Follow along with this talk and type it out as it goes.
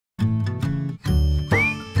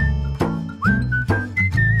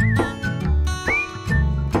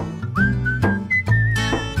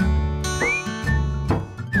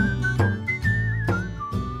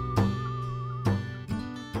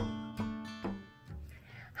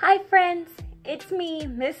Hi friends, it's me,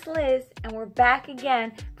 Miss Liz, and we're back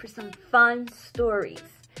again for some fun stories.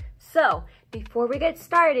 So, before we get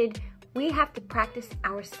started, we have to practice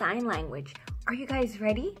our sign language. Are you guys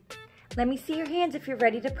ready? Let me see your hands if you're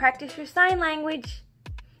ready to practice your sign language.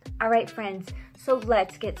 All right, friends, so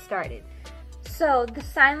let's get started. So, the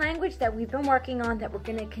sign language that we've been working on, that we're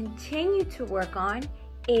going to continue to work on,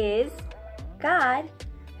 is God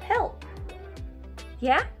help.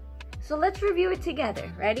 Yeah? So let's review it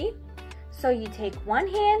together. Ready? So you take one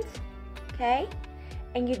hand, okay,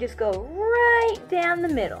 and you just go right down the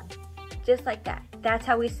middle, just like that. That's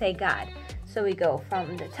how we say God. So we go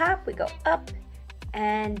from the top, we go up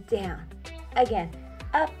and down. Again,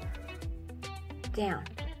 up, down.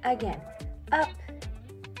 Again, up,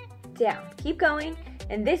 down. Keep going.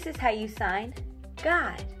 And this is how you sign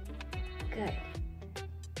God. Good.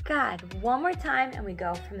 God. One more time, and we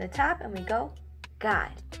go from the top and we go God.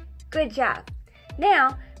 Good job.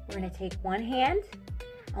 Now, we're going to take one hand,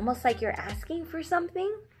 almost like you're asking for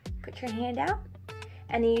something. Put your hand out.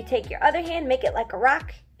 And then you take your other hand, make it like a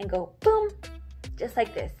rock, and go boom, just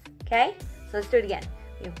like this, okay? So let's do it again.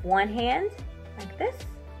 We have one hand, like this,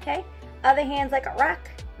 okay? Other hand's like a rock,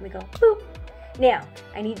 and we go boop. Now,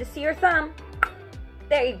 I need to see your thumb.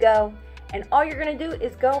 There you go. And all you're going to do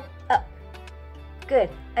is go up. Good.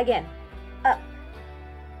 Again. Up.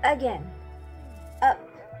 Again. Up.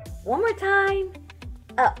 One more time,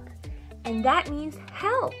 up. And that means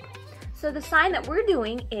help. So the sign that we're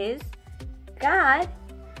doing is God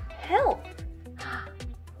help.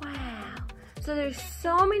 Wow. So there's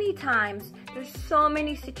so many times, there's so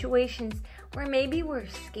many situations where maybe we're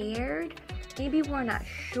scared, maybe we're not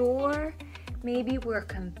sure, maybe we're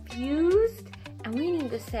confused, and we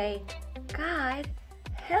need to say, God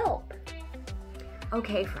help.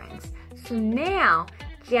 Okay, friends, so now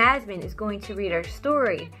Jasmine is going to read our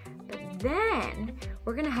story. Then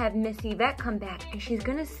we're going to have Miss Yvette come back, and she's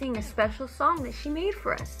going to sing a special song that she made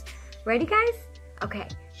for us. Ready, guys? Okay,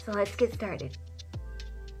 so let's get started.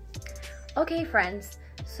 Okay, friends,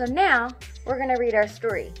 so now we're going to read our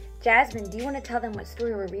story. Jasmine, do you want to tell them what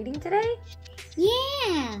story we're reading today?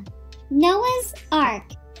 Yeah, Noah's Ark.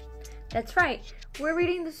 That's right. We're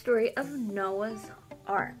reading the story of Noah's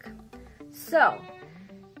Ark. So,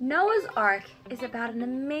 Noah's Ark is about an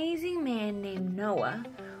amazing man named Noah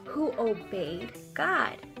who obeyed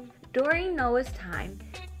God. During Noah's time,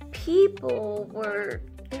 people were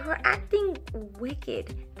acting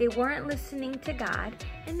wicked. They weren't listening to God,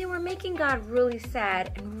 and they were making God really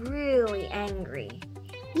sad and really angry.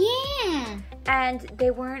 Yeah. And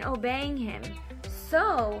they weren't obeying him.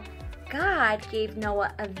 So God gave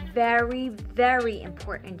Noah a very, very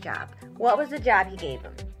important job. What was the job he gave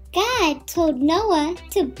him? God told Noah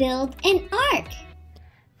to build an ark.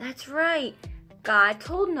 That's right. God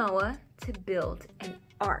told Noah to build an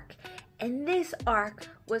ark. And this ark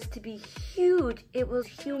was to be huge. It was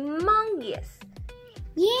humongous.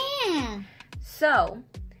 Yeah. So,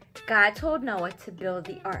 God told Noah to build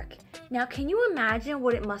the ark. Now, can you imagine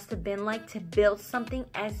what it must have been like to build something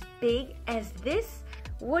as big as this?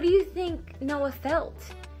 What do you think Noah felt?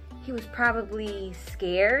 He was probably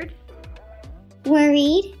scared.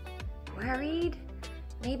 Worried. Worried?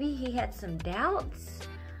 Maybe he had some doubts.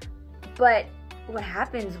 But what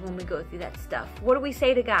happens when we go through that stuff? What do we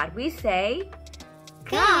say to God? We say,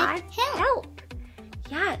 God help.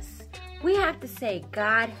 Yes, we have to say,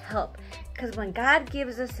 God help. Because when God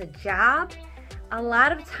gives us a job, a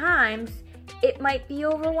lot of times it might be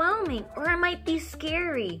overwhelming or it might be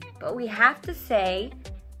scary. But we have to say,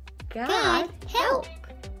 God help.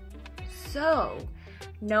 So,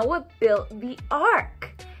 Noah built the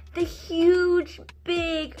ark. The huge,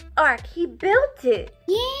 big ark. He built it.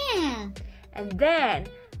 Yeah. And then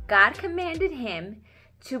God commanded him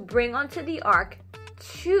to bring onto the ark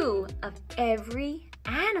 2 of every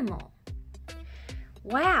animal.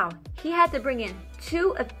 Wow, he had to bring in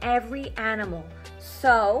 2 of every animal.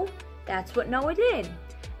 So that's what Noah did.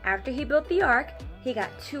 After he built the ark, he got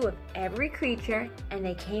 2 of every creature, and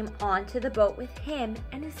they came onto the boat with him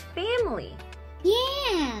and his family.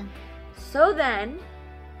 Yeah. So then,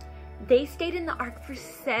 they stayed in the ark for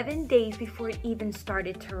 7 days before it even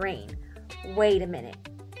started to rain. Wait a minute.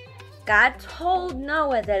 God told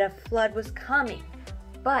Noah that a flood was coming,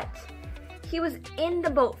 but he was in the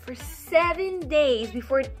boat for 7 days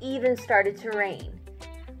before it even started to rain.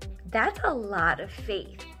 That's a lot of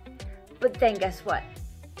faith. But then guess what?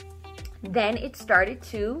 Then it started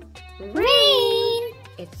to rain.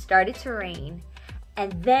 It started to rain.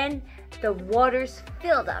 And then the waters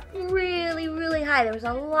filled up really, really high. There was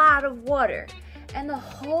a lot of water. And the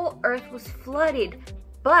whole earth was flooded.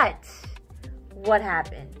 But what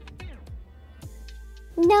happened?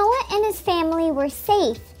 Noah and his family were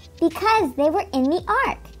safe because they were in the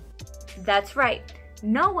ark. That's right.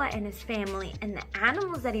 Noah and his family and the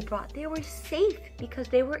animals that he brought, they were safe because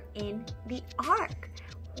they were in the ark.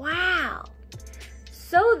 Wow.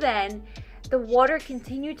 So then, the water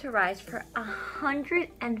continued to rise for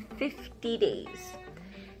 150 days.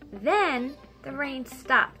 Then, the rain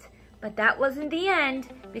stopped. But that wasn't the end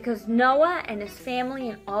because Noah and his family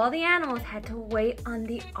and all the animals had to wait on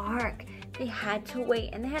the ark. They had to wait,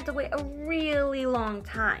 and they had to wait a really long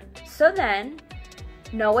time. So then,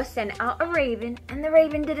 Noah sent out a raven, and the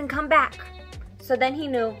raven didn't come back. So then he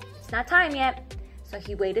knew it's not time yet. So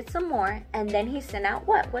he waited some more, and then he sent out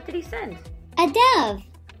what? What did he send? A dove.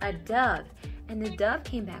 A dove. And the dove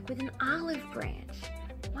came back with an olive branch.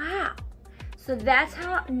 Wow. So that's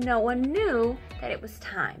how Noah knew that it was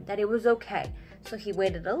time, that it was okay. So he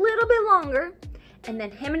waited a little bit longer, and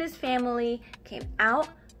then him and his family came out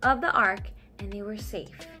of the ark, and they were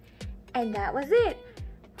safe. And that was it.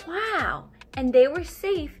 Wow. And they were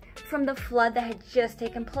safe from the flood that had just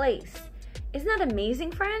taken place. Isn't that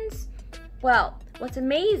amazing, friends? Well, what's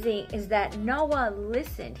amazing is that Noah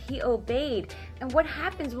listened. He obeyed. And what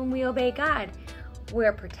happens when we obey God?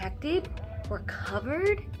 We're protected. We're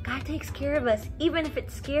covered. God takes care of us, even if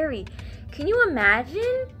it's scary. Can you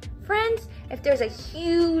imagine, friends, if there's a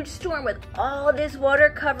huge storm with all this water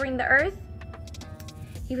covering the earth?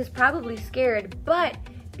 He was probably scared, but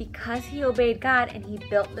because he obeyed God and he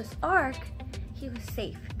built this ark, he was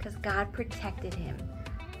safe because God protected him.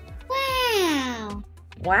 Wow.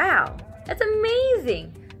 Wow, that's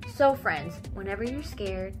amazing. So friends, whenever you're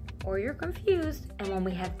scared or you're confused, and when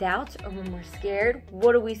we have doubts or when we're scared,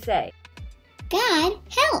 what do we say? God,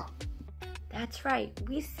 help. That's right.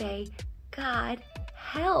 We say, God,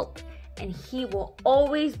 help. And he will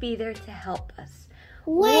always be there to help us.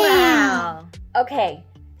 Wow. Okay,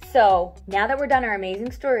 so now that we're done our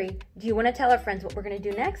amazing story, do you want to tell our friends what we're going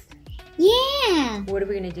to do next? Yeah. What are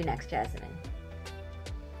we going to do next, Jasmine?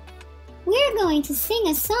 We're going to sing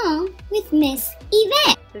a song with Miss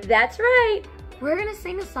Yvette. That's right. We're going to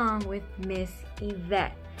sing a song with Miss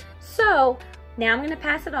Yvette. So now I'm going to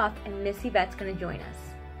pass it off, and Miss Yvette's going to join us.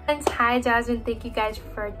 Friends, hi Jasmine. Thank you guys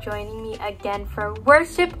for joining me again for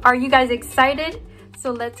worship. Are you guys excited?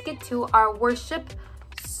 So let's get to our worship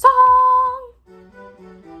song.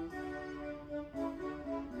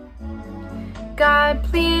 God,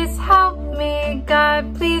 please help me.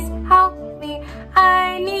 God, please help me.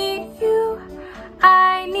 I need you.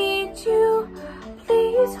 I need you.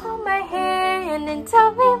 Please hold my hand and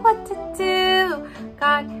tell me what to do.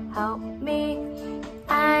 God, help me.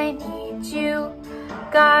 I need you.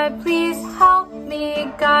 God, please help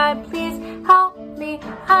me. God, please help me.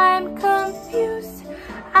 I'm confused.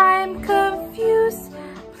 I'm confused.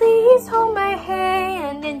 Please hold my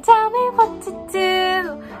hand and tell me what to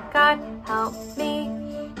do. God, help me.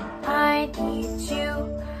 I need you.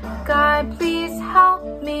 God, please help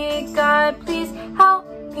me. God, please help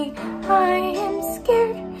me. I am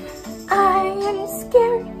scared. I am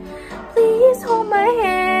scared. Please hold my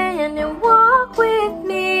hand and walk with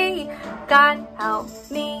me. God, help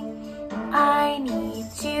me. I need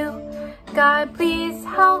you. God, please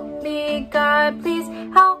help me. God, please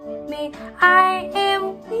help me. I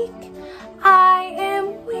am weak. I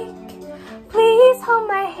am weak. Please hold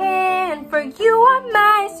my hand, for you are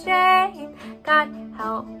my strength. God,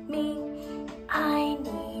 help me. I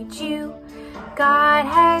need you. God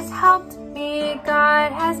has helped me.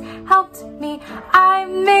 God has helped me.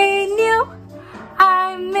 I'm made new.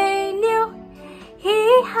 I'm made new.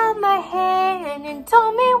 He held my hand and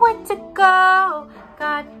told me where to go.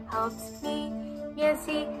 God helped me. Yes,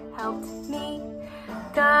 he helped me.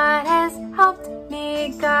 God has helped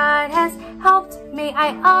me. God has helped me.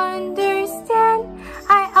 I understand.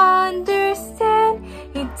 I understand.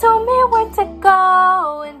 He told me where to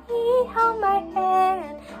go and he held my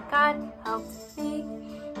hand. God helped me.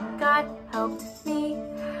 God helped me.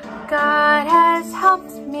 God has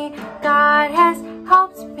helped me. God has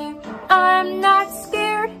helped me. I'm not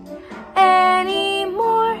scared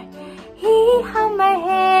anymore. He held my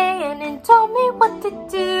hand and told me what to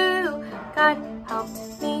do. God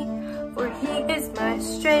helped me, for he is my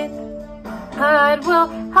strength. God will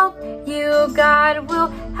help you. God will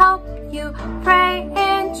help you. Pray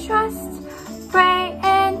and trust. Pray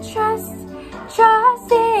and trust.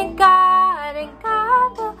 Trust in God, and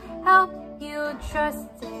God will help you. Trust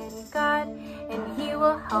in God, and he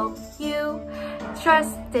will help you.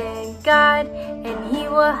 Trust in God, and he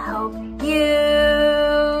will help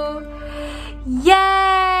you.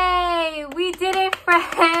 Yay! We did it,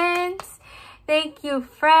 friends. Thank you,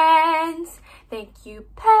 friends. Thank you,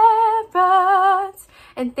 parents.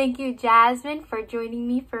 And thank you, Jasmine, for joining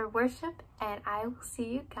me for worship. And I will see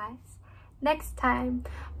you guys next time.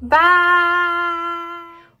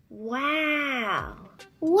 Bye. Wow.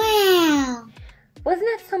 Wow. Wasn't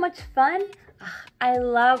that so much fun? I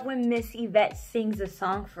love when Miss Yvette sings a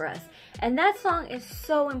song for us. And that song is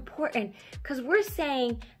so important because we're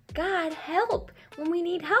saying, God, help when we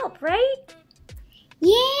need help, right?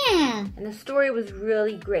 Yeah. And the story was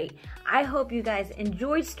really great. I hope you guys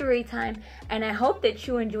enjoyed story time, and I hope that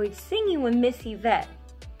you enjoyed singing with Miss Yvette.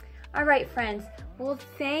 All right, friends. Well,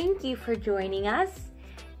 thank you for joining us.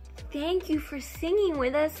 Thank you for singing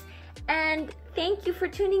with us, and thank you for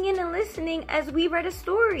tuning in and listening as we read a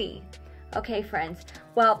story. Okay, friends.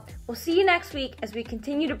 Well, we'll see you next week as we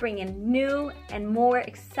continue to bring in new and more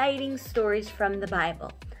exciting stories from the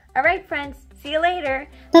Bible. All right, friends. See you later.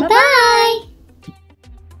 Bye-bye.